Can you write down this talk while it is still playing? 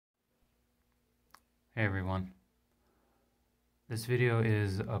Hey everyone, this video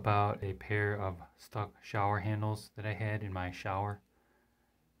is about a pair of stuck shower handles that I had in my shower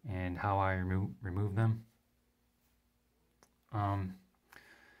and how I remove them.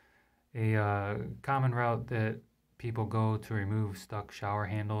 A common route that people go to remove stuck shower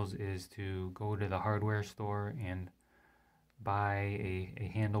handles is to go to the hardware store and buy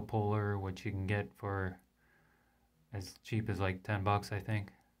a handle puller, which you can get for as cheap as like 10 bucks, I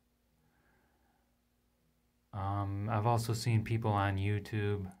think. I've also seen people on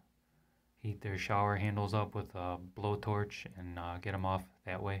YouTube heat their shower handles up with a blowtorch and get them off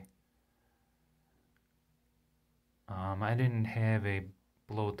that way. I didn't have a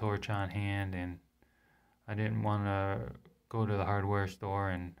blowtorch on hand, and I didn't want to go to the hardware store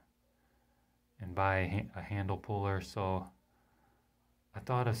and buy a handle puller, so I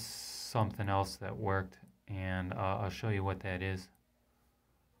thought of something else that worked, and I'll show you what that is.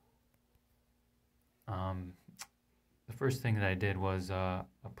 The first thing that I did was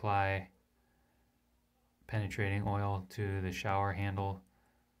apply penetrating oil to the shower handle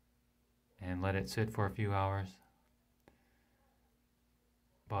and let it sit for a few hours.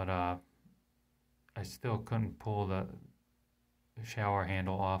 But I still couldn't pull the shower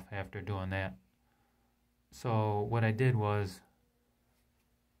handle off after doing that. So what I did was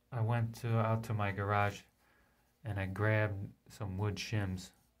I went out to my garage and I grabbed some wood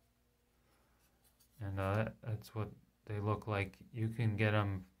shims. And that's what they look like. You can get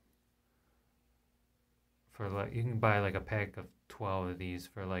them for like, you can buy like a pack of 12 of these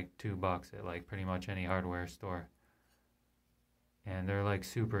for like $2 at like pretty much any hardware store. And they're like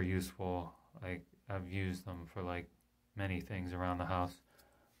super useful. Like I've used them for like many things around the house.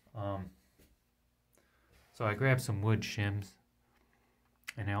 So I grabbed some wood shims,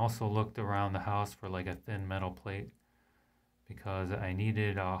 and I also looked around the house for like a thin metal plate because I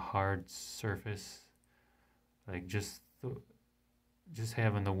needed a hard surface. Like just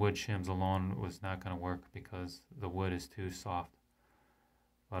having the wood shims alone was not going to work because the wood is too soft.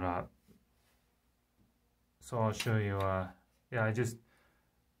 But so I'll show you. Yeah,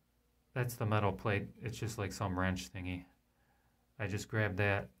 that's the metal plate. It's just like some wrench thingy. I just grabbed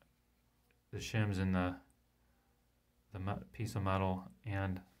that, the shims and the piece of metal,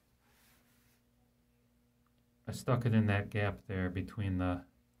 and I stuck it in that gap there between the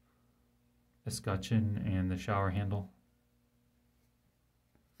escutcheon and the shower handle,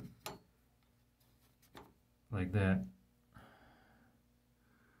 like that.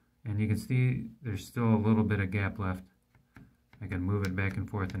 And you can see there's still a little bit of gap left. I can move it back and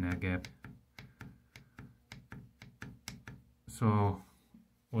forth in that gap. So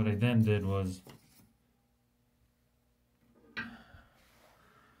what I then did was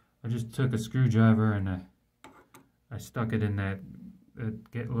I just took a screwdriver and I stuck it in that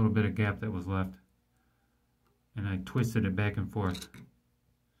little bit of gap that was left, and I twisted it back and forth.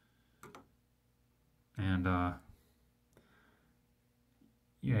 And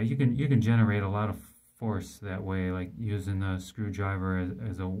yeah, you can generate a lot of force that way, like using the screwdriver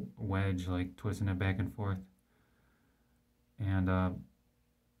as a wedge, like twisting it back and forth. And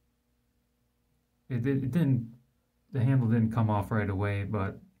the handle didn't come off right away,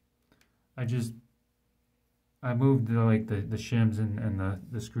 but I moved the shims and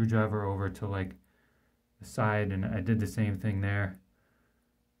the screwdriver over to like the side, and I did the same thing there.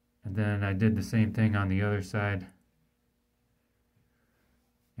 And then I did the same thing on the other side.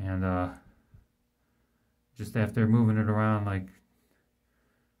 And just after moving it around like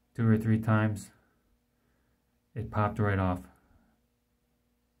 2 or 3 times, it popped right off.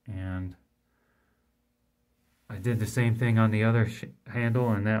 And I did the same thing on the other handle,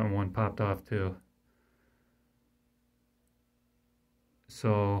 and that one popped off too.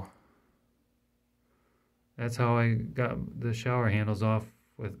 So that's how I got the shower handles off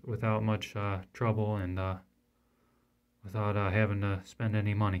without much trouble and without having to spend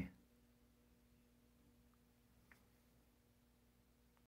any money.